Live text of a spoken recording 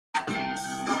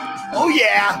Oh,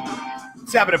 yeah.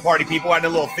 What's happening, party people? I had a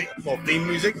little theme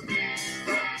music.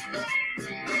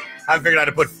 I haven't figured out how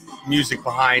to put music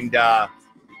behind a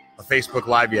Facebook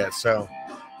Live yet, so.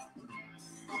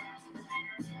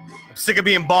 I'm sick of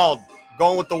being bald.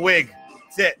 Going with the wig.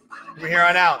 That's it. From here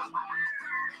on out.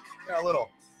 Yeah, a little.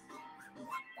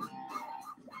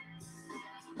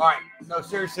 All right. No,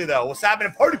 seriously, though. What's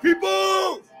happening, party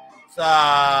people? It's,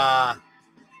 what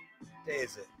day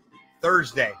is it?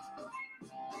 Thursday.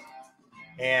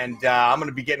 And I'm going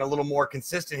to be getting a little more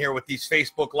consistent here with these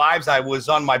Facebook Lives. I was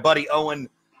on my buddy Owen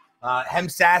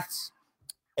Hemsath's,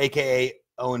 a.k.a.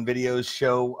 Owen Videos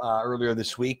show earlier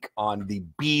this week on the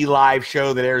B Live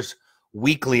show that airs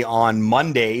weekly on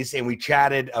Mondays. And we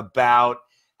chatted about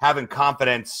having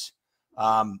confidence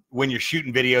when you're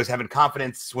shooting videos, having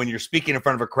confidence when you're speaking in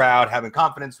front of a crowd, having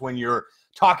confidence when you're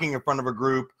talking in front of a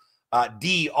group,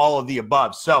 all of the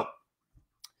above. So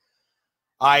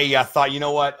I thought, you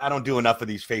know what? I don't do enough of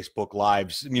these Facebook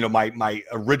Lives. You know, my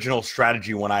original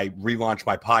strategy when I relaunched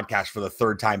my podcast for the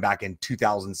third time back in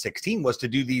 2016 was to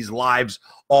do these lives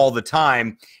all the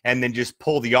time and then just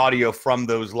pull the audio from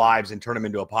those lives and turn them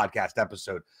into a podcast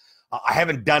episode. I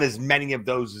haven't done as many of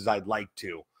those as I'd like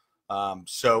to.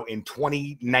 So in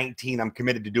 2019, I'm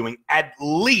committed to doing at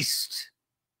least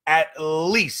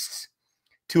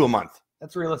 2 a month.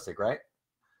 That's realistic, right?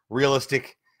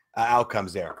 Realistic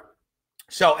outcomes there.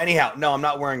 So anyhow, no, I'm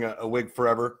not wearing a wig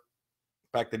forever.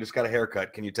 In fact, I just got a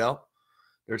haircut. Can you tell?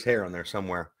 There's hair on there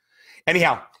somewhere.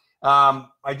 Anyhow, I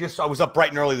was up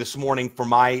bright and early this morning for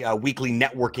my weekly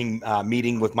networking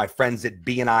meeting with my friends at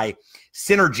B&I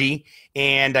Synergy.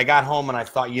 And I got home and I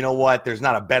thought, you know what? There's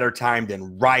not a better time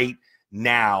than right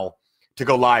now to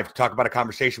go live to talk about a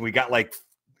conversation. We got like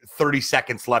 30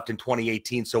 seconds left in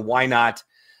 2018. So why not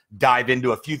dive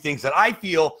into a few things that I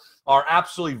feel are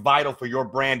absolutely vital for your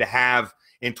brand to have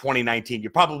in 2019. You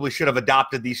probably should have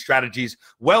adopted these strategies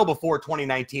well before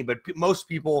 2019, but most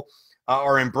people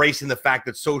are embracing the fact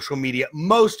that social media,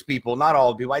 most people, not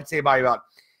all people, I'd say by about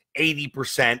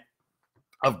 80%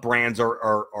 of brands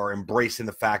are embracing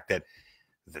the fact that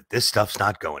this stuff's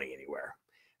not going anywhere.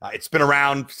 It's been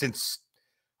around since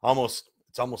almost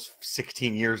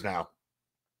 16 years now.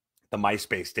 The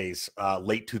MySpace days,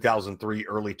 late 2003,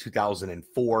 early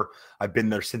 2004. I've been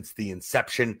there since the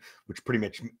inception, which pretty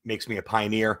much makes me a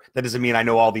pioneer. That doesn't mean I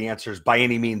know all the answers by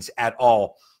any means at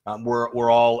all. We're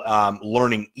all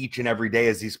learning each and every day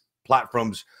as these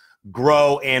platforms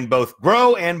grow and both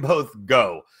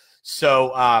go.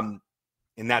 So,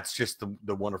 and that's just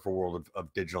the wonderful world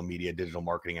of digital media, digital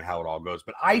marketing, and how it all goes.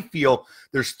 But I feel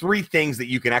there's 3 things that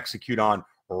you can execute on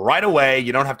right away.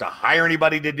 You don't have to hire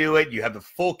anybody to do it. You have the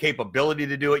full capability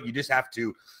to do it. You just have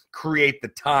to create the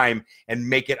time and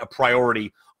make it a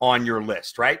priority on your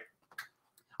list, right?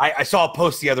 I saw a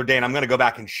post the other day, and I'm going to go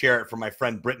back and share it from my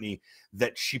friend Brittany,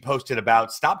 that she posted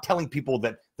about stop telling people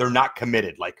that they're not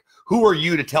committed. Like, who are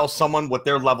you to tell someone what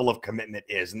their level of commitment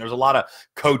is? And there's a lot of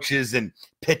coaches and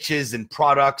pitches and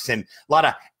products and a lot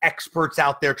of experts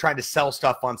out there trying to sell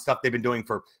stuff on stuff they've been doing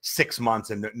for 6 months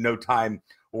and no time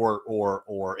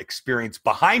or experience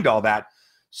behind all that.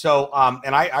 So,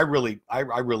 and I really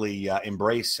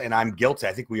embrace, and I'm guilty.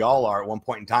 I think we all are at one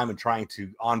point in time in trying to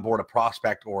onboard a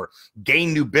prospect or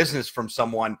gain new business from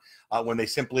someone when they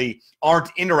simply aren't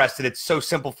interested. It's so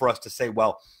simple for us to say,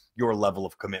 well, your level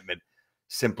of commitment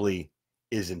simply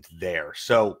isn't there.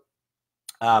 So,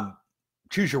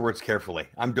 choose your words carefully.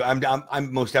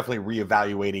 I'm most definitely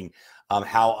reevaluating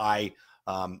how I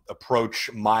approach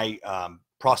my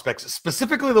prospects,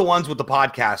 specifically the ones with the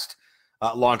podcast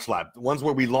launch lab, the ones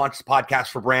where we launch podcasts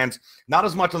for brands, not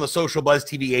as much on the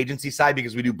SocialBuzzTV agency side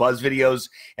because we do buzz videos,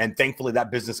 and thankfully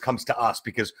that business comes to us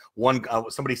because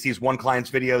somebody sees one client's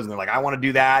videos and they're like, I want to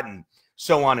do that, and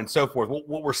so on and so forth.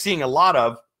 What we're seeing a lot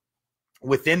of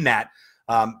within that,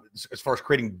 as far as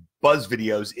creating buzz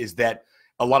videos, is that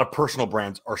a lot of personal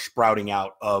brands are sprouting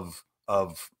out of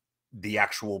the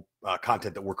actual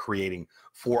content that we're creating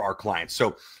for our clients.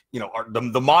 So, you know,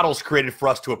 the model's created for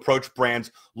us to approach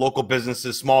brands, local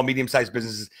businesses, small, medium-sized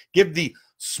businesses, give the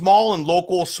small and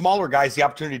local, smaller guys the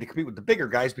opportunity to compete with the bigger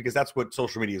guys, because that's what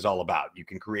social media is all about. You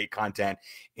can create content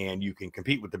and you can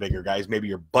compete with the bigger guys. Maybe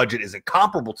your budget isn't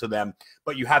comparable to them,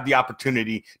 but you have the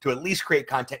opportunity to at least create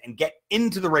content and get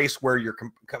into the race where your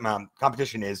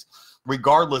competition is,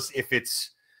 regardless if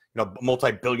it's, you know,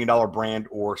 multi-billion-dollar brand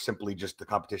or simply just the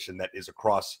competition that is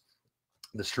across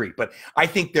the street. But I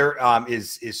think there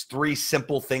is three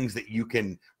simple things that you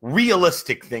can,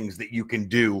 realistic things that you can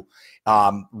do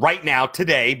right now,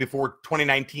 today, before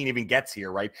 2019 even gets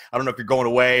here, right? I don't know if you're going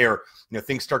away or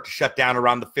things start to shut down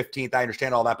around the 15th. I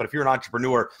understand all that, but if you're an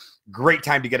entrepreneur, great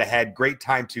time to get ahead, great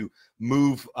time to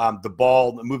move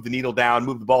move the needle down,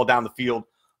 move the ball down the field.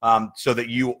 So that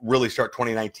you really start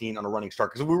 2019 on a running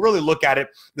start. Because if we really look at it,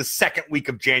 the second week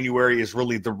of January is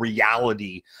really the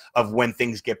reality of when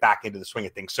things get back into the swing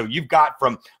of things. So you've got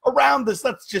from around this,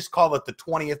 let's just call it the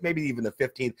 20th, maybe even the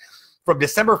 15th, from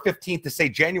December 15th to say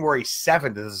January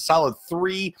 7th is a solid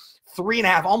three and a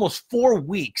half, almost 4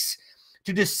 weeks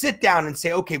to just sit down and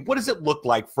say, okay, what does it look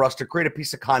like for us to create a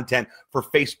piece of content for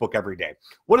Facebook every day?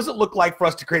 What does it look like for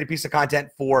us to create a piece of content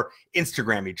for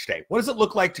Instagram each day? What does it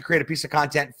look like to create a piece of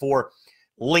content for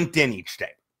LinkedIn each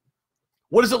day?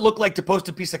 What does it look like to post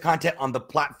a piece of content on the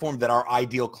platform that our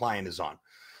ideal client is on?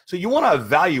 So you want to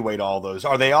evaluate all those.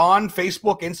 Are they on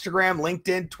Facebook, Instagram,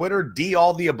 LinkedIn, Twitter, D,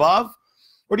 all the above?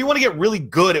 Or do you want to get really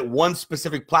good at one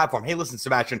specific platform? Hey, listen,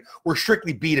 Sebastian, we're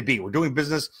strictly B2B. We're doing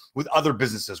business with other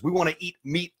businesses. We want to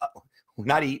we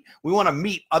want to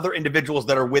meet other individuals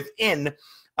that are within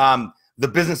the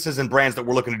businesses and brands that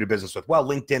we're looking to do business with. Well,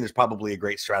 LinkedIn is probably a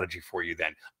great strategy for you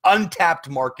then. Untapped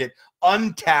market,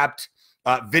 untapped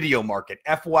video market,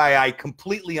 FYI,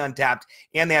 completely untapped,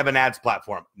 and they have an ads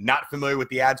platform. Not familiar with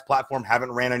the ads platform,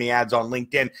 haven't ran any ads on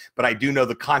LinkedIn, but I do know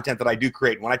the content that I do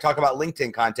create. When I talk about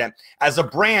LinkedIn content, as a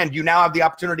brand, you now have the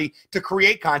opportunity to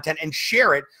create content and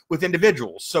share it with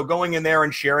individuals. So going in there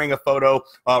and sharing a photo,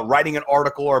 writing an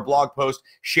article or a blog post,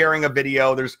 sharing a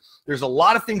video, there's a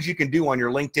lot of things you can do on your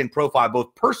LinkedIn profile,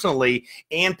 both personally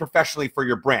and professionally for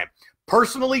your brand.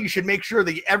 Personally, you should make sure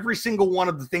that every single one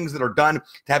of the things that are done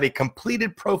to have a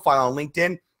completed profile on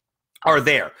LinkedIn are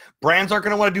there. Brands aren't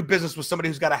going to want to do business with somebody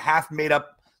who's got a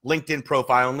half-made-up LinkedIn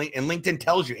profile, and LinkedIn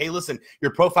tells you, hey, listen,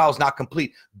 your profile is not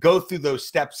complete. Go through those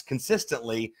steps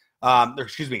consistently,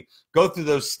 go through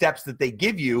those steps that they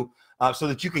give you so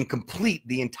that you can complete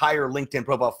the entire LinkedIn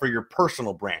profile for your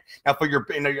personal brand. Now,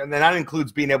 and that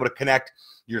includes being able to connect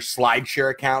your SlideShare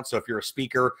account. So if you're a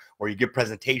speaker or you give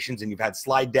presentations and you've had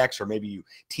slide decks, or maybe you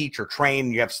teach or train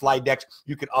and you have slide decks,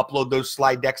 you can upload those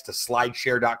slide decks to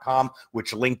slideshare.com,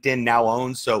 which LinkedIn now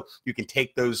owns. So you can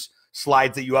take those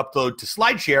slides that you upload to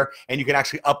SlideShare and you can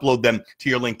actually upload them to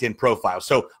your LinkedIn profile.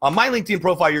 So on my LinkedIn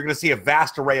profile, you're going to see a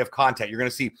vast array of content. You're going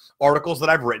to see articles that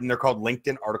I've written. They're called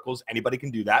LinkedIn articles. Anybody can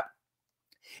do that.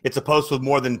 It's a post with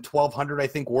more than 1,200, I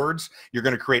think, words. You're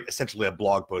going to create essentially a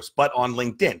blog post. But on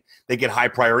LinkedIn, they get high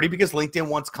priority because LinkedIn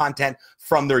wants content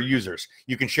from their users.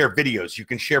 You can share videos. You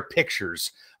can share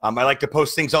pictures. I like to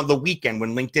post things on the weekend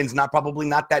when LinkedIn's probably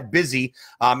not that busy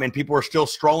and people are still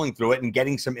strolling through it and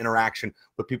getting some interaction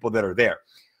with people that are there.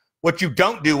 What you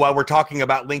don't do while we're talking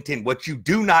about LinkedIn, what you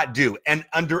do not do, and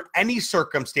under any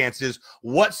circumstances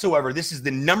whatsoever, this is the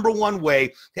 #1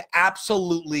 way to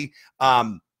absolutely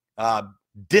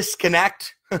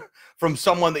disconnect from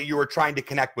someone that you are trying to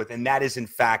connect with. And that is, in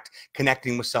fact,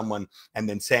 connecting with someone and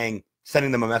then sending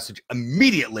them a message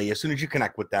immediately as soon as you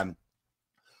connect with them,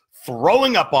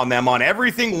 throwing up on them on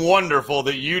everything wonderful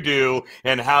that you do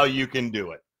and how you can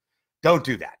do it. Don't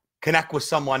do that. Connect with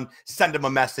someone, send them a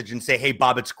message and say, hey,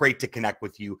 Bob, it's great to connect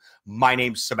with you. My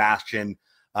name's Sebastian.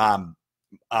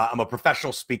 I'm a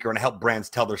professional speaker and I help brands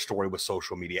tell their story with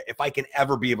social media. If I can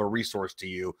ever be of a resource to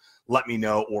you, let me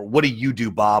know. Or what do you do,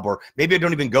 Bob? Or maybe I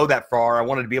don't even go that far. I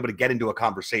wanted to be able to get into a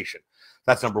conversation.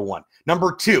 That's #1.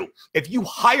 #2, if you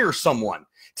hire someone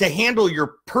to handle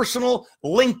your personal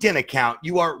LinkedIn account,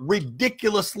 you are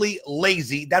ridiculously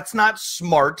lazy. That's not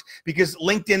smart because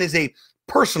LinkedIn is a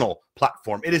personal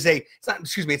platform. It's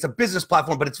a business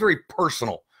platform, but it's very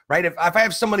personal. Right? If I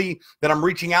have somebody that I'm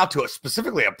reaching out to,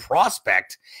 specifically a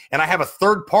prospect, and I have a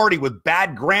third party with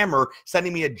bad grammar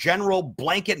sending me a general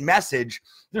blanket message,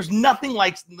 there's nothing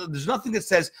that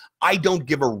says I don't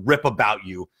give a rip about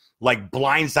you, like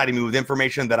blindsiding me with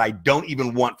information that I don't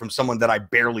even want from someone that I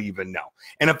barely even know.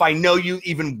 And if I know you,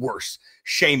 even worse,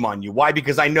 shame on you. Why?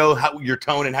 Because I know how your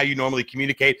tone and how you normally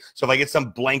communicate. So if I get some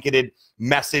blanketed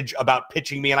message about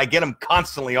pitching me, and I get them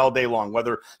constantly all day long,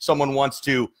 whether someone wants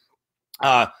to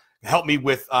help me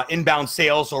with inbound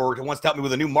sales, or wants to help me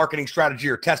with a new marketing strategy,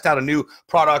 or test out a new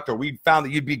product, or we found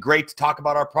that you'd be great to talk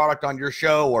about our product on your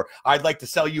show, or I'd like to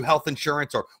sell you health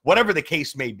insurance, or whatever the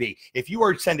case may be. If you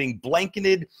are sending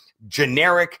blanketed,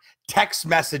 generic text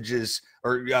messages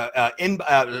or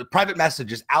private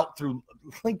messages out through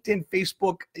LinkedIn,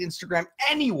 Facebook, Instagram,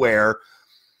 anywhere,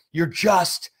 you're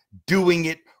just doing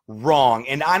it wrong.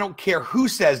 And I don't care who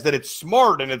says that it's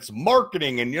smart and it's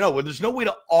marketing and, there's no way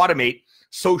to automate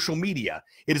social media.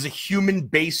 It is a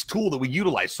human-based tool that we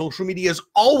utilize. Social media has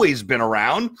always been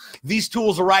around. These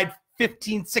tools arrived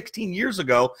 15, 16 years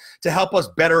ago to help us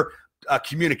better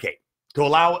communicate, to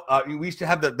allow, we used to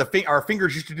have our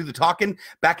fingers used to do the talking.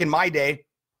 Back in my day,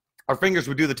 our fingers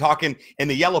would do the talking in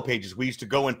the yellow pages. We used to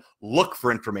go and look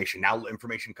for information. Now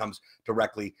information comes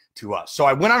directly to us. So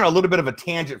I went on a little bit of a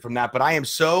tangent from that, but I am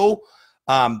so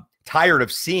tired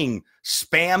of seeing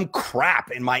spam crap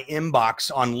in my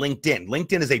inbox on LinkedIn.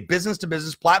 LinkedIn is a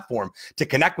business-to-business platform to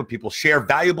connect with people, share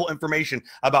valuable information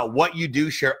about what you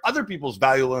do, share other people's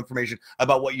valuable information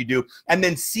about what you do, and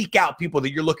then seek out people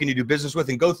that you're looking to do business with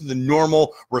and go through the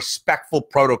normal, respectful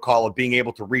protocol of being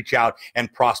able to reach out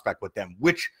and prospect with them,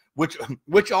 which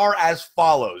are as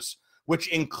follows, which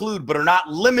include but are not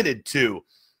limited to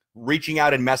reaching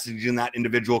out and messaging that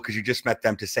individual because you just met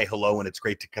them to say hello and it's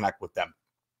great to connect with them.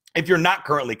 If you're not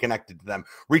currently connected to them,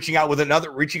 reaching out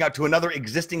to another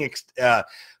existing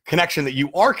connection that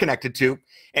you are connected to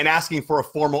and asking for a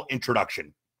formal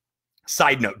introduction.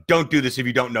 Side note, don't do this if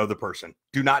you don't know the person.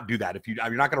 Do not do that.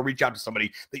 You're not going to reach out to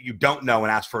somebody that you don't know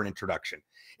and ask for an introduction.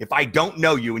 If I don't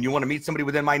know you and you want to meet somebody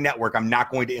within my network, I'm not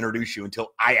going to introduce you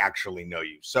until I actually know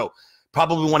you. So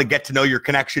probably want to get to know your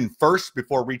connection first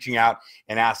before reaching out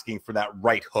and asking for that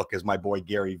right hook, as my boy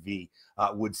Gary V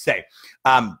would say.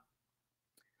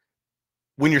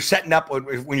 When you're setting up,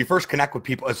 when you first connect with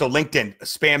people, so LinkedIn,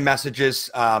 spam messages,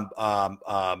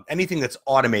 anything that's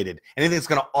automated, anything that's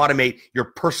going to automate your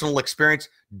personal experience,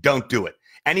 don't do it.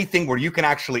 Anything where you can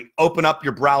actually open up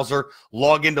your browser,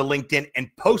 log into LinkedIn,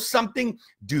 and post something,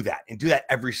 do that. And do that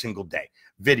every single day.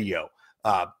 Video,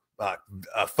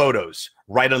 photos,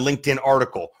 write a LinkedIn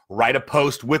article, write a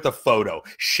post with a photo,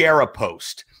 share a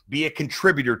post, be a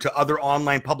contributor to other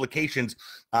online publications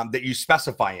that you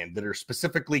specify in that are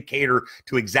specifically cater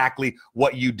to exactly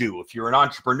what you do. If you're an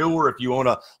entrepreneur, if you own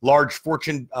a large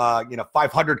Fortune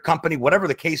 500 company, whatever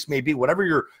the case may be,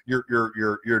 whatever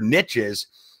your niche is,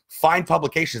 find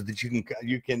publications that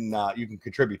you can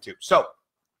contribute to. So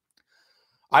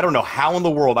I don't know how in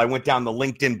the world I went down the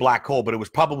LinkedIn black hole, but it was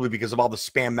probably because of all the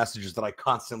spam messages that I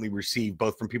constantly receive,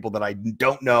 both from people that I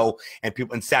don't know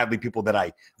and sadly people that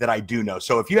I do know.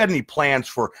 So if you had any plans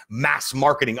for mass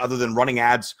marketing other than running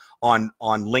ads on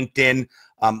LinkedIn,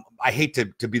 I hate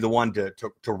to be the one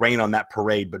to rain on that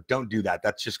parade, but don't do that.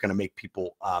 That's just going to make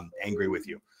people angry with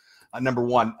you. Number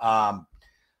one. All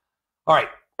right.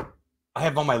 I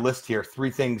have on my list here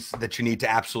 3 things that you need to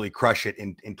absolutely crush it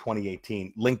in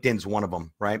 2018. LinkedIn's one of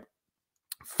them, right?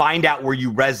 Find out where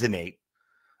you resonate.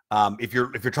 If you're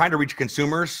trying to reach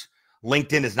consumers,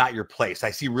 LinkedIn is not your place.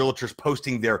 I see realtors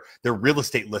posting their real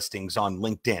estate listings on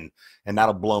LinkedIn, and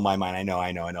that'll blow my mind.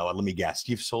 I know. Let me guess.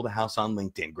 You've sold a house on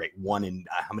LinkedIn. Great. One in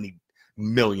how many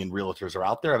million realtors are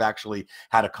out there? I've actually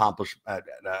had accomplished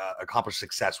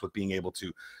success with being able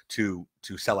to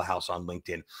sell a house on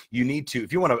LinkedIn. You need to,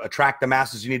 if you want to attract the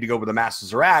masses, you need to go where the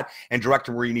masses are at and direct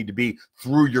them where you need to be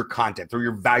through your content, through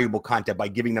your valuable content, by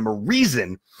giving them a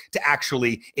reason to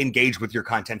actually engage with your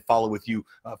content, follow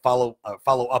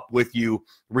up with you,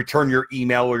 return your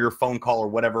email or your phone call or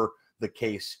whatever the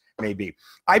case may be.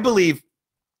 I believe,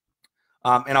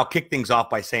 and I'll kick things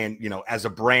off by saying, as a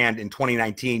brand in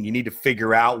 2019, you need to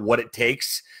figure out what it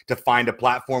takes to find a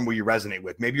platform where you resonate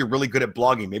with. Maybe you're really good at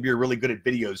blogging. Maybe you're really good at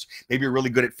videos. Maybe you're really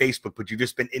good at Facebook, but you've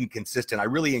just been inconsistent. I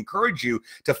really encourage you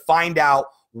to find out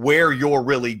where you're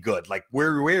really good. Like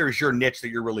where is your niche that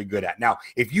you're really good at? Now,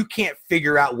 if you can't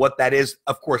figure out what that is,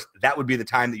 of course, that would be the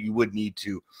time that you would need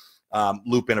to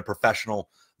loop in a professional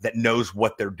that knows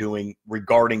what they're doing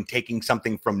regarding taking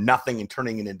something from nothing and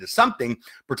turning it into something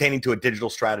pertaining to a digital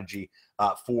strategy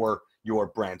for your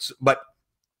brands. But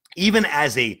even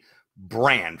as a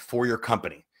brand for your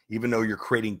company, even though you're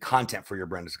creating content for your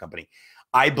brand as a company,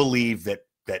 I believe that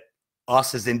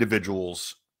us as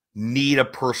individuals need a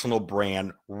personal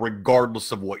brand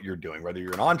regardless of what you're doing, whether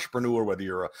you're an entrepreneur, whether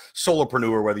you're a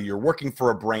solopreneur, whether you're working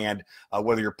for a brand,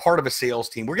 whether you're part of a sales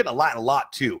team. We're getting a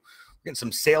lot too. Getting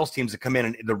some sales teams that come in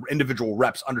and the individual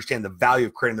reps understand the value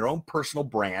of creating their own personal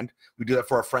brand. We do that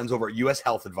for our friends over at US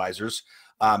Health Advisors.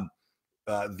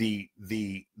 The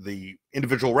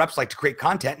individual reps like to create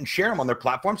content and share them on their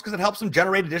platforms because it helps them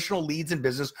generate additional leads and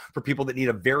business for people that need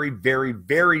a very, very,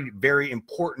 very, very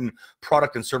important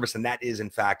product and service. And that is, in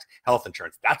fact, health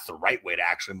insurance. That's the right way to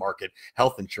actually market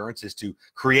health insurance, is to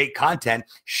create content,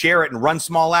 share it, and run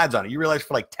small ads on it. You realize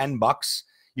for like $10,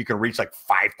 you can reach like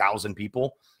 5,000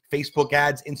 people. Facebook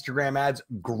ads, Instagram ads,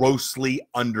 grossly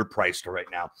underpriced right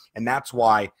now. And that's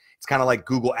why it's kind of like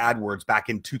Google AdWords back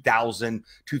in 2000,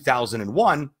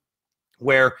 2001,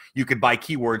 where you could buy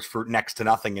keywords for next to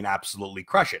nothing and absolutely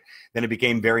crush it. Then it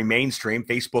became very mainstream.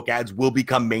 Facebook ads will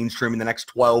become mainstream in the next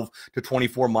 12 to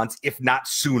 24 months, if not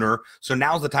sooner. So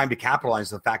now's the time to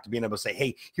capitalize on the fact of being able to say,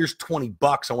 hey, here's $20.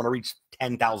 I want to reach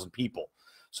 10,000 people.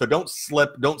 So don't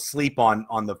sleep on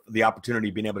the opportunity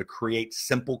of being able to create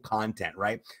simple content,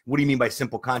 right? What do you mean by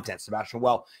simple content, Sebastian?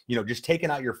 Well, just taking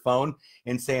out your phone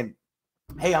and saying,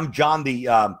 hey, I'm John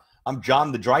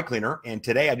the dry cleaner, and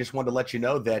today I just wanted to let you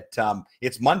know that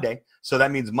it's Monday, so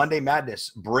that means Monday Madness.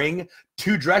 Bring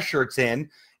 2 dress shirts in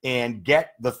and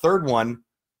get the 3rd one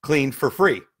cleaned for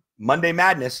free. Monday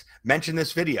Madness, mention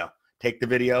this video. Take the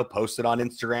video, post it on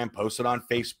Instagram, post it on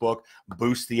Facebook,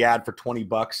 boost the ad for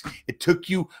 $20. It took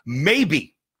you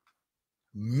maybe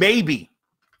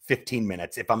 15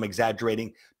 minutes, if I'm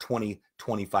exaggerating, 20,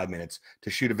 25 minutes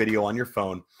to shoot a video on your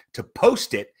phone, to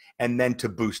post it, and then to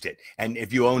boost it. And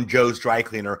if you own Joe's Dry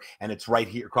Cleaner and it's right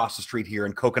here across the street here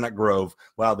in Coconut Grove,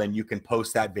 well, then you can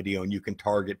post that video and you can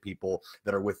target people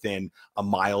that are within a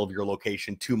mile of your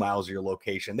location, 2 miles of your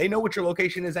location. They know what your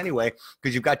location is anyway,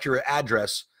 because you've got your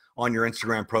address on your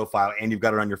Instagram profile and you've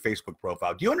got it on your Facebook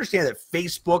profile. Do you understand that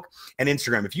Facebook and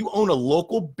Instagram, if you own a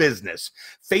local business,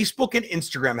 Facebook and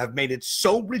Instagram have made it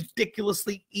so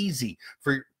ridiculously easy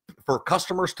for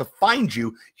customers to find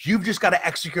you? You've just got to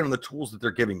execute on the tools that they're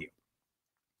giving you.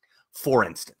 For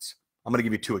instance, I'm going to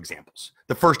give you 2 examples.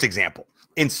 The first example,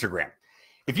 Instagram.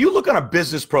 If you look on a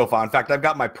business profile, in fact, I've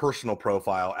got my personal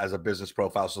profile as a business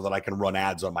profile so that I can run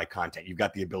ads on my content. You've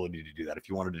got the ability to do that. If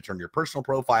you wanted to turn your personal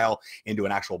profile into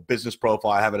an actual business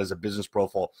profile, I have it as a business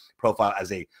profile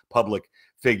as a public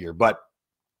figure. But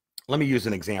let me use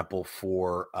an example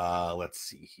for, let's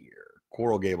see here,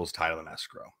 Coral Gables Title and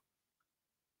Escrow.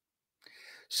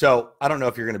 So I don't know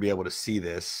if you're going to be able to see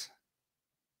this.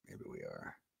 Maybe we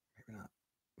are, maybe not.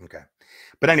 Okay.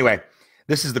 But anyway,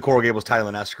 this is the Coral Gables Title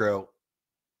and Escrow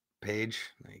page.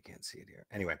 No, you can't see it here.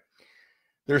 Anyway,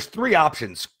 there's 3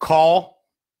 options: call,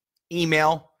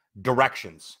 email,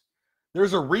 directions.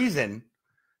 There's a reason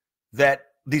that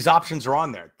these options are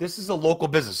on there. This is a local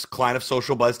business, client of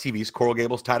SocialBuzzTV's Coral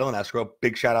Gables Title and Escrow.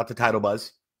 Big shout out to Title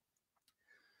Buzz.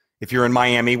 If you're in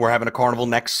Miami, we're having a carnival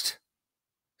next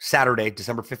Saturday,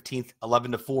 December 15th,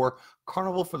 11 to 4.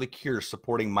 Carnival for the Cure,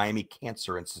 supporting Miami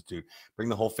Cancer Institute. Bring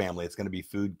the whole family. It's going to be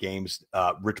food, games.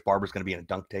 Rich Barber's going to be in a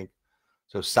dunk tank.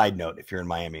 So side note, if you're in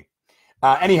Miami.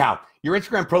 Anyhow, your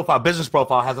Instagram profile, business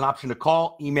profile, has an option to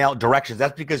call, email, directions.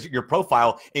 That's because your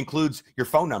profile includes your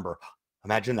phone number.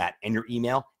 Imagine that. And your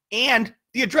email and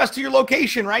the address to your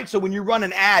location, right? So when you run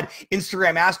an ad,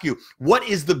 Instagram asks you, what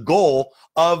is the goal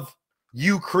of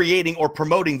you creating or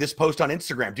promoting this post on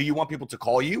Instagram? Do you want people to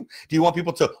call you? Do you want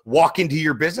people to walk into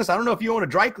your business? I don't know if you own a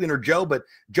dry cleaner, Joe, but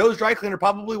Joe's Dry Cleaner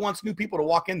probably wants new people to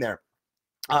walk in there.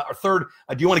 Or third,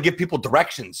 do you want to give people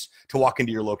directions to walk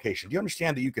into your location? Do you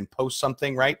understand that you can post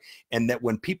something, right? And that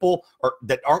when people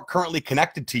that aren't currently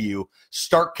connected to you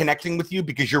start connecting with you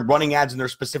because you're running ads in their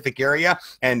specific area,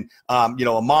 and a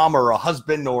mom or a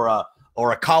husband or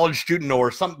a college student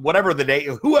or whatever the day,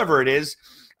 whoever it is,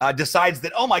 decides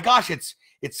that, oh my gosh,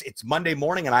 it's Monday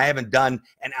morning and I haven't done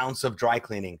an ounce of dry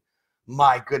cleaning.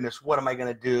 My goodness, what am I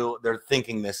going to do? They're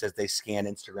thinking this as they scan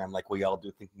Instagram like we all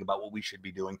do, thinking about what we should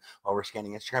be doing while we're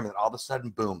scanning Instagram. And then all of a sudden,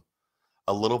 boom,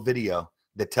 a little video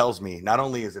that tells me not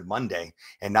only is it Monday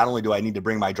and not only do I need to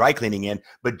bring my dry cleaning in,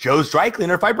 but Joe's Dry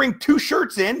Cleaner, if I bring 2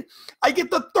 shirts in, I get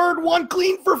the 3rd one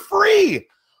cleaned for free.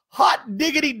 Hot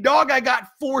diggity dog, I got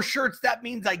 4 shirts. That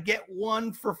means I get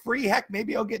 1 for free. Heck,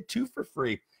 maybe I'll get 2 for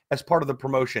free as part of the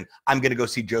promotion. I'm going to go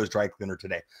see Joe's Dry Cleaner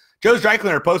today. Joe's Dry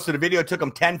Cleaner posted a video. It took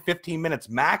them 10, 15 minutes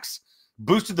max.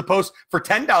 Boosted the post for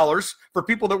 $10 for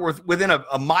people that were within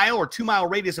a mile or 2 mile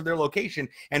radius of their location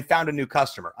and found a new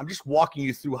customer. I'm just walking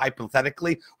you through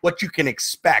hypothetically what you can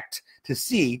expect to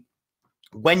see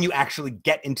when you actually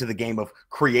get into the game of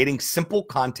creating simple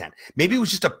content. Maybe it was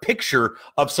just a picture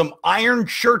of some ironed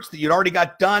shirts that you'd already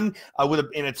got done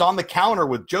and it's on the counter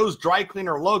with Joe's Dry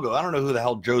Cleaner logo. I don't know who the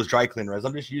hell Joe's Dry Cleaner is.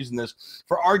 I'm just using this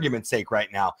for argument's sake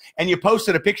right now. And you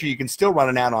posted a picture. You can still run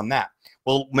an ad on that.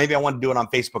 Well, maybe I want to do it on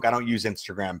Facebook. I don't use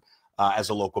Instagram as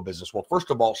a local business. Well, first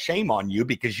of all, shame on you,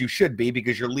 because you should be,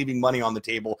 because you're leaving money on the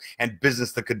table and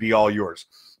business that could be all yours.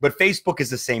 But Facebook is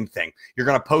the same thing. You're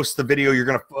going to post the video. You're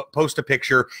going to post a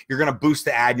picture. You're going to boost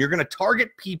the ad. You're going to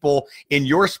target people in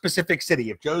your specific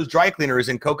city. If Joe's Dry Cleaner is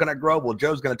in Coconut Grove, well,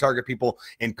 Joe's going to target people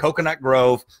in Coconut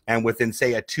Grove and within,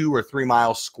 say, a 2 or 3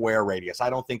 mile square radius. I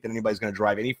don't think that anybody's going to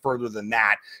drive any further than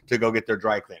that to go get their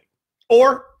dry cleaning.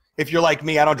 Or if you're like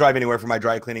me, I don't drive anywhere for my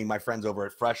dry cleaning. My friends over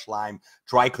at Fresh Lime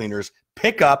Dry Cleaners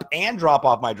pick up and drop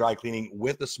off my dry cleaning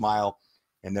with a smile,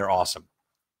 and they're awesome.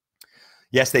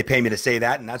 Yes, they pay me to say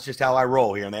that, and that's just how I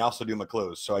roll here. And they also do my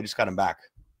clothes, so I just got them back.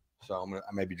 So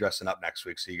I may be dressing up next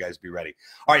week, so you guys be ready.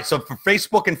 All right, so for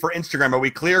Facebook and for Instagram, are we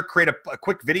clear? Create a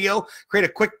quick video, create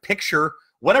a quick picture,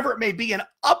 whatever it may be, and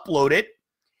upload it.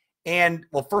 And,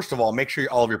 well, first of all, make sure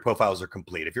all of your profiles are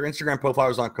complete. If your Instagram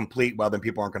profile is not complete, well, then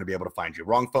people aren't going to be able to find you.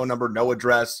 Wrong phone number, no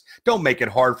address. Don't make it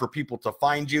hard for people to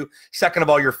find you. Second of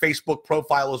all, your Facebook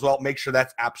profile as well, make sure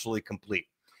that's absolutely complete.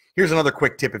 Here's another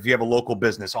quick tip if you have a local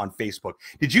business on Facebook.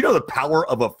 Did you know the power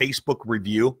of a Facebook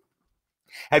review?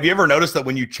 Have you ever noticed that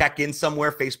when you check in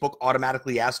somewhere, Facebook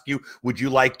automatically asks you, would you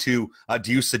like to,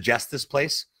 do you suggest this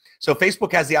place? So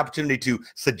Facebook has the opportunity to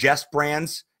suggest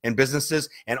brands and businesses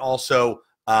and also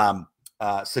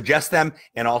suggest them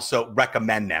and also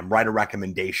recommend them, write a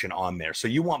recommendation on there. So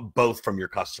you want both from your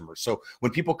customers. So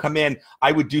when people come in,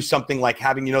 I would do something like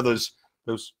having, you know, those,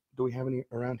 do we have any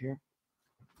around here?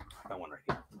 Got one right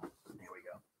here. Here we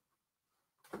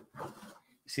go.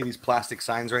 See these plastic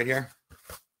signs right here?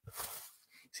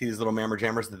 See these little mammer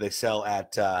jammers that they sell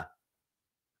at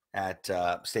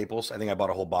Staples? I think I bought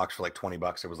a whole box for like 20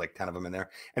 bucks. There was like 10 of them in there.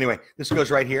 Anyway, this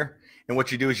goes right here. And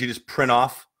what you do is you just print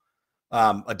off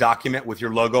a document with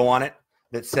your logo on it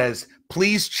that says,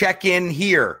 please check in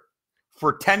here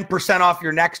for 10% off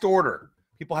your next order.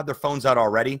 People have their phones out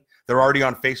already. They're already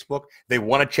on Facebook. They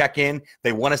want to check in.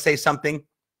 They want to say something.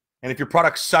 And if your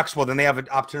product sucks, well, then they have an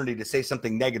opportunity to say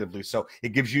something negatively. So it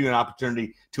gives you an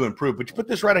opportunity to improve. But you put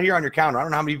this right here on your counter. I don't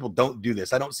know how many people don't do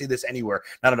this. I don't see this anywhere.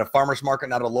 Not at a farmer's market,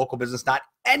 not at a local business, not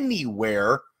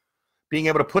anywhere. Being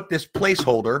able to put this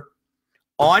placeholder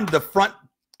on the front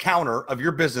counter of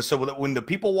your business so that when the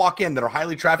people walk in that are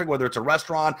highly trafficked, whether it's a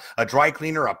restaurant, a dry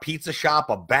cleaner, a pizza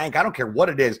shop, a bank, I don't care what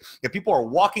it is, if people are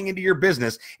walking into your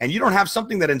business and you don't have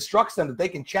something that instructs them that they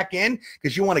can check in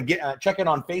because you want to get check in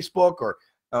on Facebook or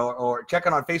check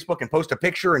in on Facebook and post a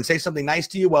picture and say something nice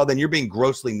to you, well, then you're being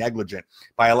grossly negligent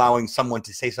by allowing someone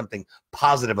to say something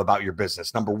positive about your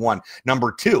business, number one.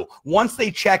 Number two, once they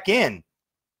check in,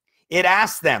 it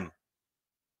asks them,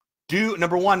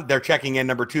 number one, they're checking in.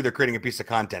 Number two, they're creating a piece of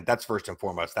content. That's first and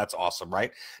foremost. That's awesome,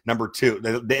 right? Number two,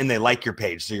 they like your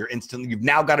page. So you've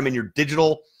now got them in your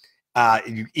digital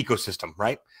ecosystem,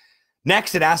 right?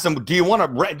 Next, it asks them, do you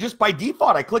want to, just by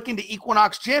default, I click into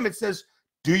Equinox Gym. It says,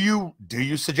 do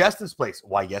you suggest this place?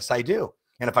 Why, yes, I do.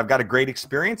 And if I've got a great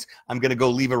experience, I'm going to go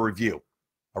leave a review,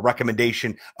 a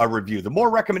recommendation, a review. The more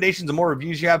recommendations, the more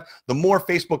reviews you have, the more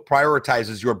Facebook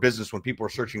prioritizes your business when people are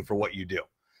searching for what you do.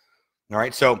 All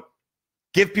right. So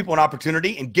give people an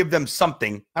opportunity and give them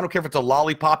something. I don't care if it's a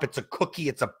lollipop, it's a cookie,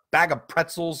 it's a bag of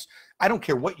pretzels. I don't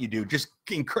care what you do. Just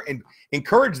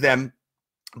encourage them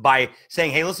by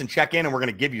saying, hey, listen, check in and we're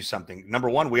going to give you something. Number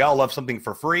one, we all love something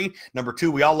for free. Number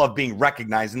two, we all love being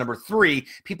recognized. And number three,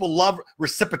 people love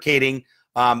reciprocating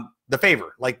the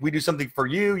favor. Like we do something for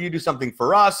you, you do something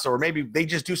for us, or maybe they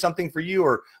just do something for you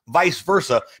or vice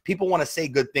versa. People want to say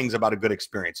good things about a good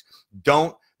experience.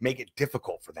 Don't make it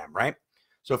difficult for them, right?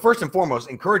 So first and foremost,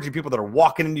 encouraging people that are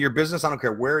walking into your business, I don't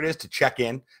care where it is, to check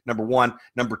in, number one.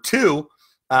 Number two,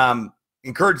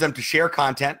 encourage them to share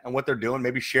content and what they're doing.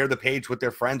 Maybe share the page with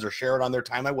their friends or share it on their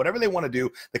timeline, whatever they want to do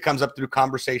that comes up through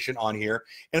conversation on here.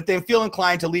 And if they feel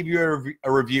inclined to leave you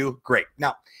a review, great.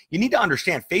 Now, you need to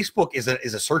understand Facebook is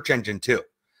a search engine too.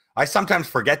 I sometimes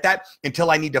forget that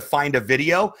until I need to find a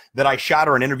video that I shot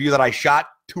or an interview that I shot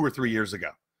 2 or 3 years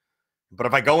ago. But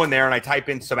if I go in there and I type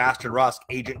in Sebastian Rusk,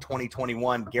 Agent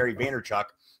 2021, Gary Vaynerchuk,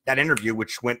 that interview,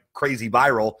 which went crazy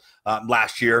viral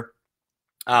last year,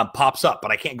 pops up,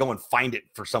 but I can't go and find it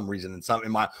for some reason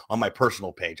on my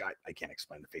personal page. I can't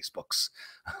explain the Facebooks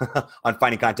on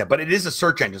finding content, but it is a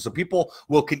search engine. So people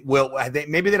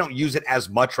maybe they don't use it as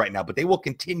much right now, but they will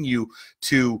continue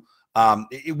to,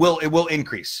 it will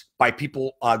increase by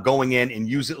people going in and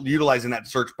utilizing that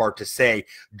search bar to say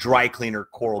dry cleaner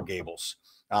Coral Gables,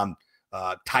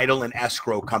 title and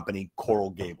escrow company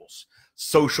Coral Gables,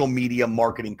 social media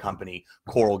marketing company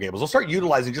Coral Gables. They'll start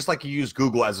utilizing, just like you use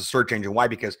Google as a search engine. Why?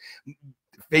 Because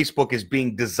Facebook is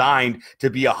being designed to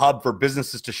be a hub for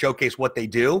businesses to showcase what they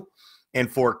do and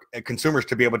for consumers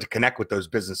to be able to connect with those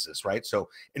businesses, right? So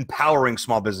empowering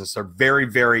small businesses are very,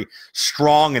 very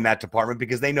strong in that department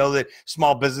because they know that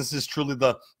small business is truly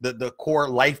the core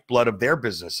lifeblood of their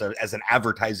business as an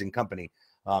advertising company,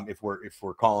 if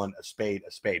we're calling a spade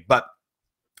a spade. But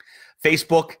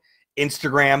Facebook,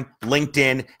 Instagram,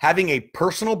 LinkedIn, having a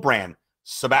personal brand,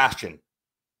 Sebastian,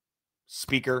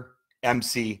 speaker,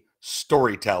 MC,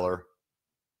 storyteller,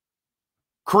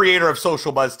 creator of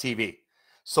SocialBuzzTV.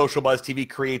 Social Buzz TV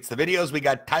creates the videos. We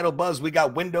got Title Buzz. We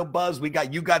got Window Buzz. We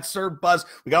got You Got Served Buzz.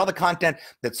 We got all the content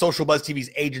that Social Buzz TV's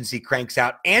agency cranks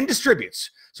out and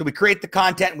distributes. So we create the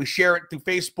content and we share it through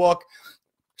Facebook,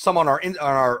 some on our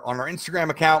Instagram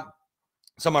account,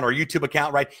 some on our YouTube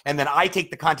account, right? And then I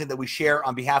take the content that we share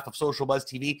on behalf of Social Buzz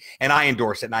TV and I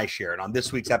endorse it and I share it. On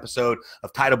this week's episode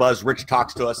of Title Buzz, Rich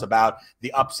talks to us about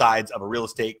the upsides of a real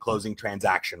estate closing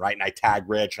transaction, right? And I tag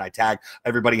Rich and I tag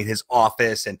everybody in his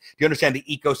office. And do you understand the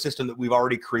ecosystem that we've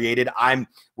already created?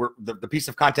 The piece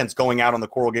of content's going out on the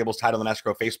Coral Gables Title and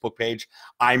Escrow Facebook page.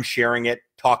 I'm sharing it,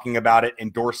 talking about it,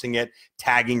 endorsing it,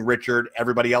 tagging Richard,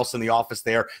 everybody else in the office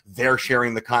there. They're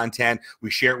sharing the content.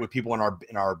 We share it with people in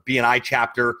our BNI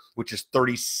chapter, which is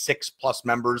 36 plus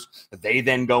members. They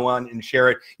then go on and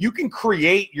share it. You can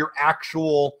create your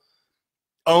actual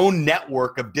own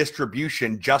network of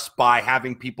distribution just by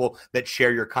having people that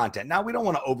share your content. Now, we don't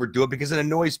want to overdo it because it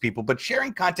annoys people, but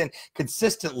sharing content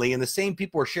consistently and the same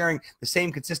people are sharing the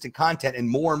same consistent content and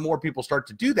more people start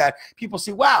to do that, people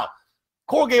see, wow,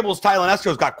 Coral Gables Title and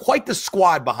Escrow's got quite the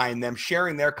squad behind them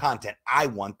sharing their content. I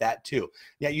want that too.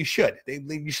 Yeah, you should.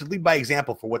 You should lead by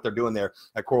example for what they're doing there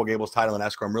at Coral Gables Title and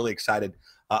Escrow. I'm really excited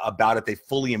about it. They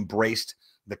fully embraced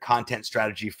the content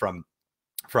strategy from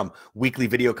weekly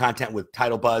video content with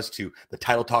Title Buzz to the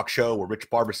Title Talk show where Rich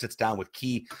Barber sits down with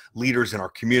key leaders in our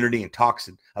community and talks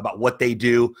about what they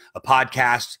do, a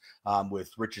podcast with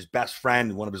Rich's best friend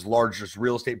and one of his largest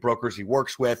real estate brokers he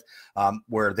works with,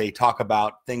 where they talk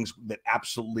about things that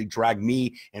absolutely drag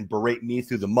me and berate me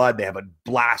through the mud. They have a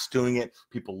blast doing it.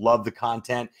 People love the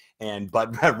content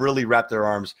but really wrap their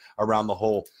arms around the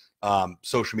whole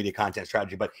social media content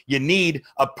strategy. But you need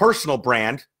a personal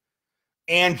brand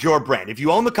and your brand. If you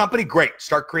own the company, great.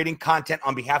 Start creating content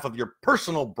on behalf of your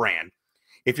personal brand.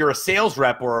 If you're a sales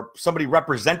rep or somebody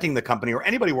representing the company or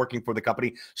anybody working for the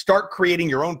company, start creating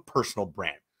your own personal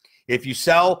brand. If you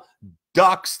sell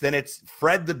ducks, then it's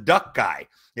Fred the Duck Guy.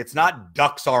 It's not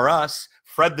Ducks R Us.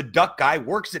 Fred the Duck Guy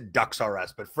works at Ducks R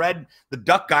Us, but Fred the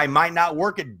Duck Guy might not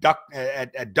work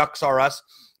at Ducks R Us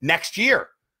next year.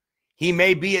 He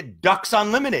may be at Ducks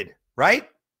Unlimited, right?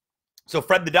 So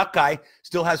Fred the Duck Guy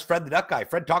still has Fred the Duck Guy.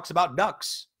 Fred talks about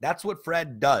ducks. That's what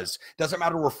Fred does. Doesn't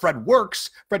matter where Fred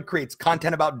works. Fred creates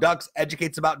content about ducks,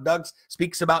 educates about ducks,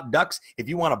 speaks about ducks. If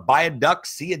you want to buy a duck,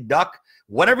 see a duck,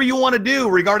 whatever you want to do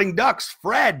regarding ducks,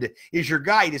 Fred is your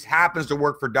guy. He just happens to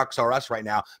work for Ducks R Us right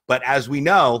now. But as we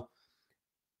know,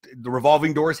 the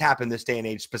revolving doors happen this day and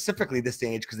age, specifically this day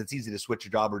and age, because it's easy to switch a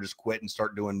job or just quit and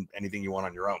start doing anything you want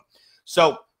on your own.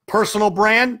 So personal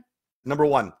brand, number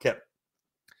one tip.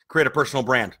 Create a personal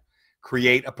brand.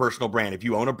 Create a personal brand. If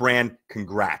you own a brand,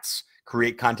 congrats.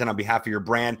 Create content on behalf of your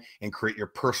brand and create your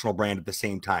personal brand at the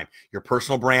same time. Your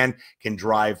personal brand can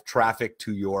drive traffic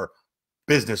to your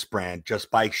business brand just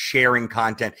by sharing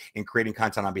content and creating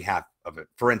content on behalf of it.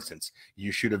 For instance,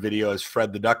 you shoot a video as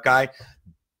Fred the Duck Guy.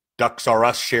 Ducks R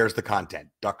Us shares the content.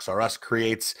 Ducks R Us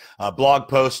creates a blog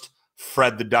post.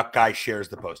 Fred the Duck Guy shares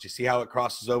the post. You see how it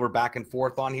crosses over back and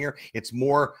forth on here? It's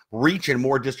more reach and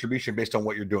more distribution based on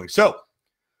what you're doing. So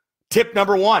tip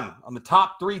number one on the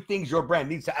top 3 things your brand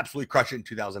needs to absolutely crush it in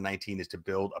 2019 is to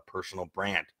build a personal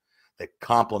brand that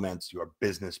complements your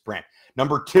business brand.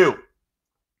 Number 2,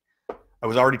 I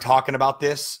was already talking about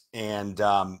this and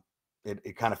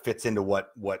it kind of fits into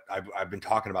what I've been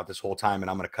talking about this whole time,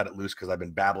 and I'm going to cut it loose because I've been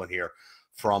babbling here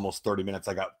for almost 30 minutes.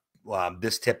 I got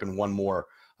this tip and one more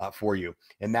for you,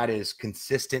 and that is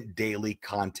consistent daily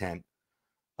content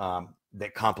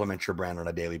that complements your brand on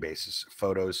a daily basis.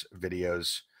 Photos,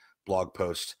 videos, blog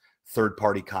posts,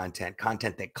 third-party content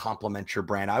that complements your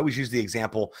brand. I always use the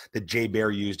example that Jay Baer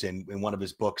used in one of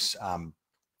his books,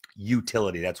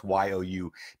 Utility. That's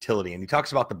Y-O-U-Tility. And he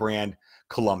talks about the brand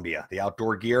Columbia, the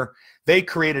outdoor gear. They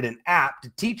created an app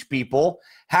to teach people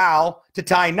how to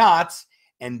tie knots,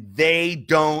 and they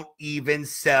don't even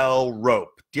sell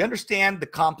rope. Do you understand the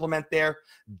compliment there?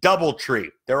 DoubleTree,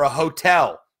 they're a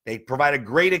hotel. They provide a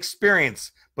great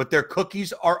experience, but their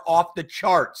cookies are off the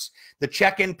charts. The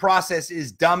check-in process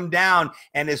is dumbed down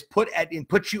and is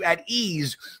puts you at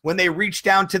ease when they reach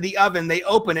down to the oven, they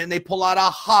open it, and they pull out a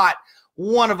hot,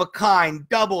 one-of-a-kind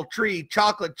DoubleTree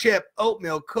chocolate chip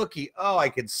oatmeal cookie. Oh, I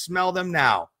can smell them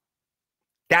now.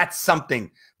 That's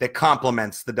something that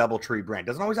complements the DoubleTree brand.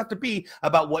 Doesn't always have to be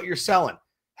about what you're selling.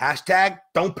 Hashtag,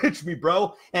 don't pitch me,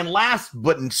 bro. And last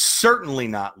but certainly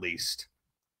not least,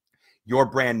 your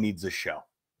brand needs a show.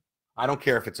 I don't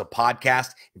care if it's a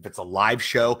podcast, if it's a live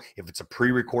show, if it's a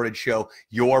pre-recorded show,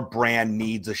 your brand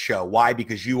needs a show. Why?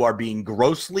 Because you are being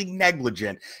grossly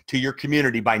negligent to your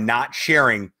community by not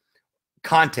sharing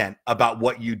content about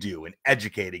what you do and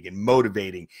educating and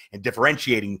motivating and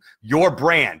differentiating your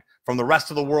brand from the rest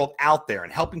of the world out there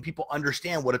and helping people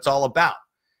understand what it's all about.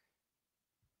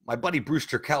 My buddy Bruce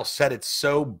Turkel said it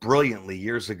so brilliantly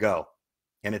years ago,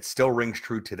 and it still rings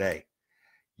true today.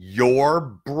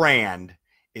 Your brand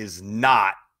is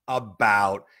not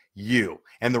about you.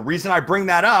 And the reason I bring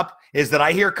that up is that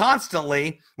I hear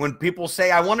constantly when people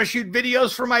say, I want to shoot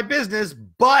videos for my business,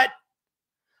 but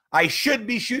I should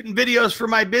be shooting videos for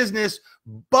my business,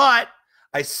 but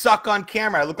I suck on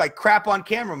camera. I look like crap on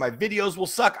camera. My videos will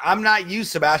suck. I'm not you,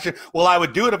 Sebastian. Well, I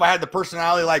would do it if I had the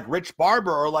personality like Rich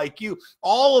Barber or like you.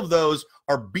 All of those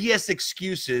are BS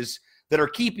excuses that are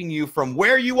keeping you from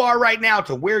where you are right now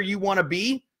to where you want to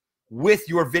be with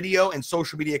your video and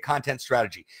social media content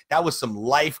strategy. That was some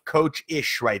life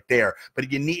coach-ish right there, but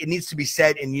it needs to be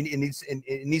said, and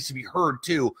it needs to be heard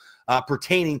too,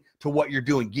 pertaining to what you're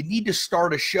doing. You need to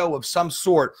start a show of some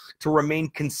sort to remain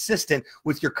consistent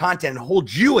with your content and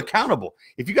hold you accountable.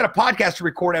 If you got a podcast to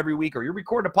record every week, or you're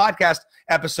recording a podcast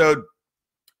episode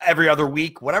every other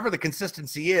week, whatever the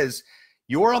consistency is,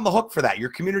 you're on the hook for that. Your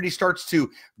community starts to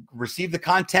receive the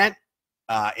content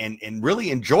and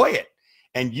really enjoy it.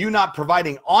 And you not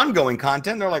providing ongoing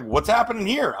content, they're like, what's happening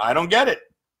here? I don't get it.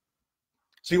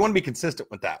 So you want to be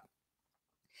consistent with that.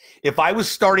 If I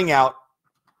was starting out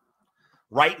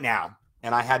right now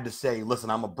and I had to say, listen,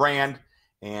 I'm a brand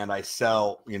and I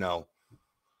sell,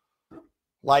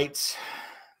 lights,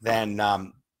 then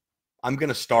I'm going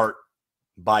to start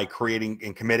by creating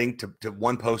and committing to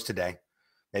one post a day.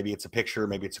 Maybe it's a picture,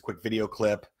 maybe it's a quick video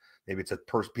clip, maybe it's a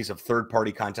piece of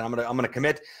third-party content. I'm gonna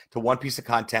commit to one piece of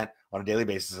content on a daily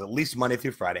basis, at least Monday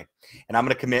through Friday, and I'm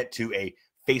gonna commit to a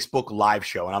Facebook live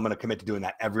show, and I'm going to commit to doing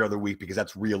that every other week because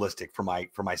that's realistic for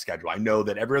my schedule. I know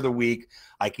that every other week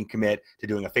I can commit to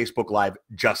doing a Facebook live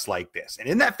just like this. And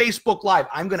in that Facebook live,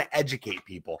 I'm going to educate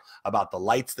people about the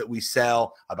lights that we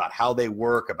sell, about how they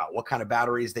work, about what kind of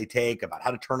batteries they take, about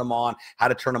how to turn them on, how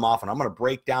to turn them off. And I'm going to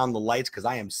break down the lights because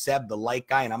I am Seb, the light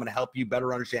guy, and I'm going to help you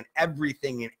better understand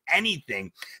everything and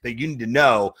anything that you need to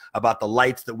know about the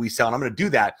lights that we sell. And I'm going to do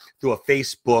that through a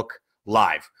Facebook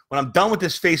live. When I'm done with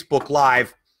this Facebook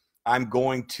live, I'm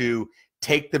going to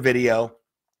take the video.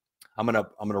 I'm going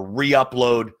to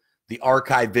re-upload the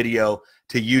archive video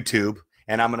to YouTube,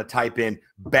 and I'm going to type in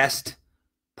best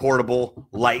portable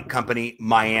light company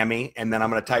Miami, and then I'm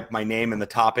going to type my name and the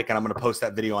topic, and I'm going to post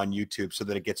that video on YouTube so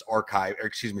that it gets archived, or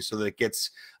excuse me, so that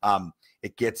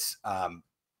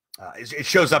it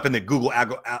shows up in the Google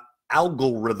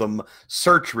algorithm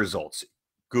search results.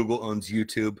 Google owns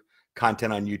YouTube.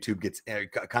 Content on YouTube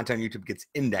gets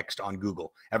indexed on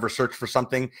Google. Ever search for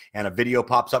something and a video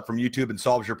pops up from YouTube and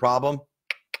solves your problem?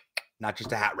 Not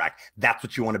just a hat rack. That's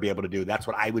what you want to be able to do. That's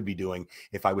what I would be doing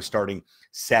if I was starting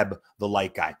Seb the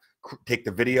Light Guy. Take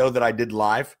the video that I did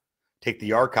live, take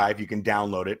the archive. You can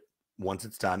download it once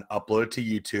it's done, upload it to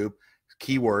YouTube,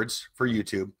 keywords for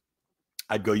YouTube.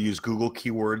 I'd go use Google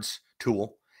Keywords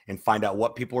tool and find out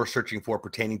what people are searching for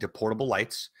pertaining to portable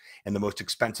lights and the most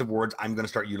expensive words I'm going to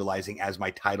start utilizing as my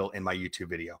title in my YouTube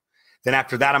video. Then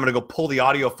after that, I'm going to go pull the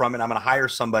audio from it. I'm going to hire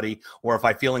somebody, or if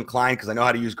I feel inclined, because I know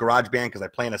how to use GarageBand because I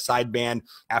play in a side band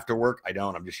after work. I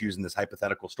don't. I'm just using this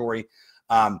hypothetical story.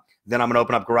 Then I'm going to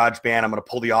open up GarageBand. I'm going to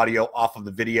pull the audio off of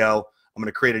the video. I'm going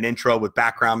to create an intro with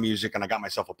background music, and I got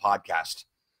myself a podcast.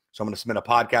 So I'm going to submit a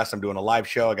podcast. I'm doing a live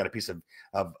show. I got a piece of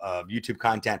YouTube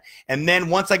content. And then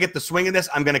once I get the swing of this,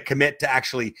 I'm going to commit to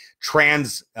actually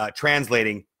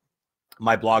translating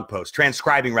my blog post,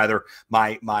 transcribing rather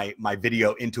my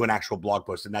video into an actual blog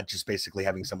post. And that's just basically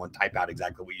having someone type out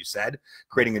exactly what you said,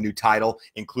 creating a new title,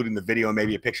 including the video and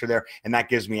maybe a picture there. And that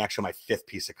gives me actually my fifth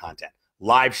piece of content.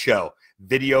 Live show,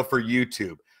 video for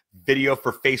YouTube, video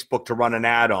for Facebook to run an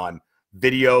ad on,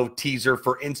 video teaser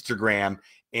for Instagram,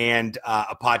 and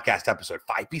a podcast episode.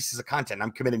 5 pieces of content.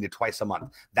 I'm committing to twice a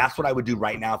month. That's what I would do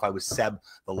right now if I was Seb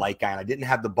the Light Guy and I didn't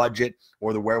have the budget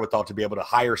or the wherewithal to be able to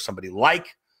hire somebody like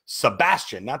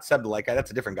Sebastian, not Seb the Light Guy,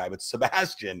 that's a different guy, but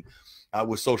Sebastian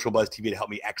with SocialBuzzTV to help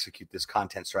me execute this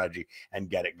content strategy and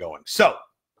get it going. So,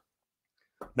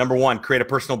 number one, create a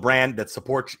personal brand that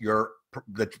supports your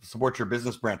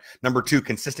business brand. Number two,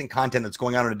 consistent content that's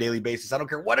going on a daily basis. I don't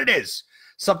care what it is.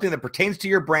 Something that pertains to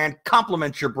your brand,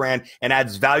 complements your brand, and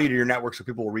adds value to your network so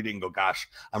people will read it and go, gosh,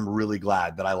 I'm really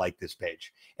glad that I like this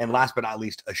page. And last but not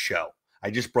least, a show. I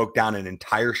just broke down an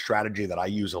entire strategy that I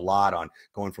use a lot on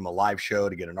going from a live show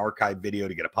to get an archive video,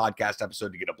 to get a podcast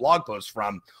episode, to get a blog post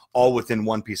from, all within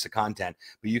one piece of content.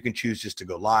 But you can choose just to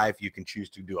go live. You can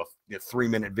choose to do a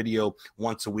 3-minute video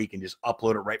once a week and just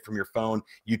upload it right from your phone.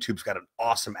 YouTube's got an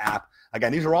awesome app.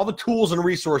 Again, these are all the tools and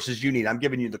resources you need. I'm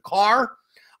giving you the car.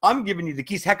 I'm giving you the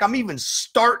keys. Heck, I'm even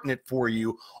starting it for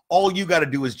you. All you got to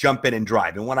do is jump in and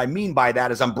drive. And what I mean by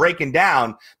that is I'm breaking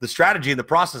down the strategy and the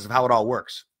process of how it all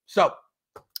works. So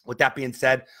with that being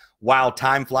said, while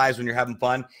time flies when you're having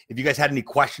fun, if you guys had any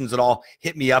questions at all,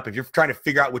 hit me up. If you're trying to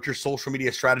figure out what your social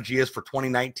media strategy is for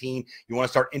 2019, you want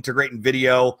to start integrating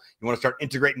video, you want to start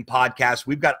integrating podcasts,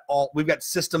 we've got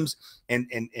systems and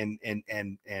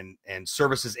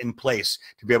services in place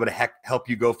to be able to help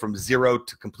you go from zero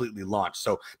to completely launch.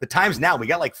 So the time's now. We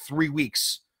got like 3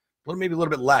 weeks, maybe a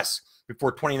little bit less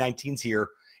before 2019's here.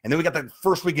 And then we got the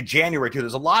first week of January too.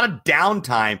 There's a lot of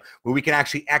downtime where we can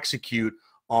actually execute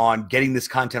on getting this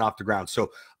content off the ground. So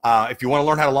if you want to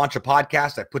learn how to launch a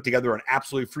podcast, I put together an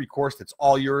absolutely free course that's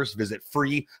all yours. Visit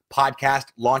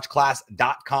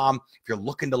freepodcastlaunchclass.com. If you're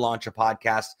looking to launch a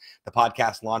podcast, the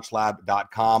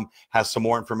podcastlaunchlab.com has some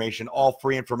more information, all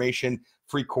free information,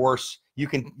 free course. You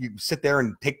sit there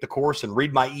and take the course and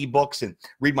read my ebooks and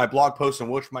read my blog posts and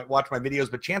watch my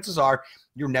videos, but chances are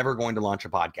you're never going to launch a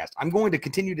podcast. I'm going to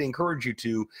continue to encourage you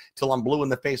to till I'm blue in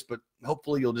the face, but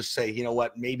hopefully you'll just say, you know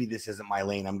what, maybe this isn't my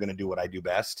lane. I'm going to do what I do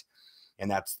best,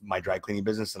 and that's my dry cleaning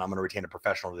business, and I'm going to retain a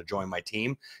professional to join my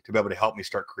team to be able to help me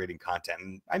start creating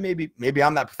content. And maybe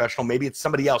I'm that professional. Maybe it's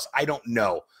somebody else. I don't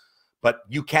know, but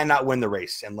you cannot win the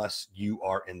race unless you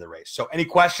are in the race. So any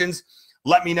questions,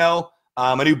 let me know.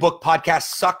 My new book, Podcast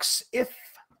Sucks, if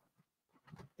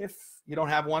you don't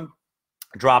have one,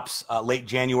 drops late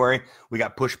January. We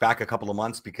got pushed back a couple of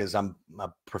months because I'm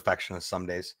a perfectionist some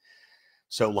days.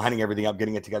 So lining everything up,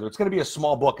 getting it together. It's going to be a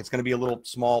small book. It's going to be a little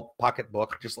small pocket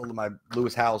book. Just a little, my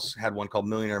Lewis Howes had one called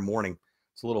Millionaire Morning.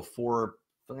 It's a little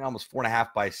almost 4.5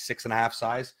 by 6.5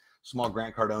 size. Small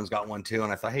Grant Cardone's got one too.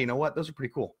 And I thought, hey, you know what? Those are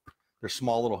pretty cool. They're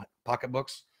small little pocket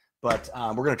books. But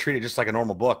we're going to treat it just like a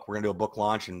normal book. We're going to do a book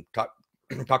launch and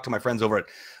talk to my friends over at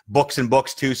Books and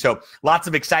Books too. So lots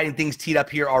of exciting things teed up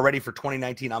here already for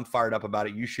 2019. I'm fired up about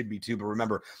it. You should be too. But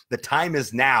remember, the time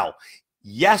is now.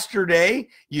 Yesterday,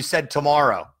 you said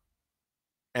tomorrow.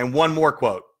 And one more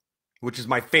quote, which is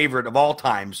my favorite of all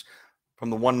times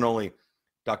from the one and only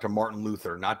Dr. Martin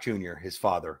Luther, not Jr., his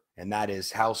father. And that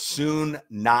is, how soon,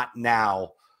 not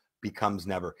now, becomes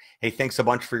never. Hey, thanks a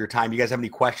bunch for your time. You guys have any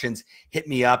questions, hit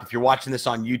me up. If you're watching this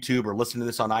on YouTube or listening to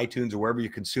this on iTunes or wherever you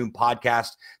consume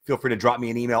podcasts, feel free to drop me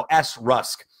an email,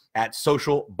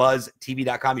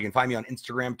 srusk@socialbuzztv.com. You can find me on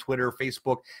Instagram, Twitter,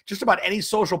 Facebook, just about any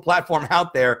social platform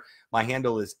out there. My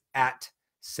handle is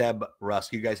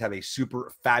 @SebRusk. You guys have a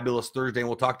super fabulous Thursday, and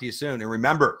we'll talk to you soon. And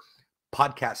remember,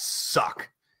 podcasts suck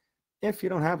if you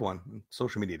don't have one.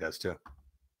 Social media does too.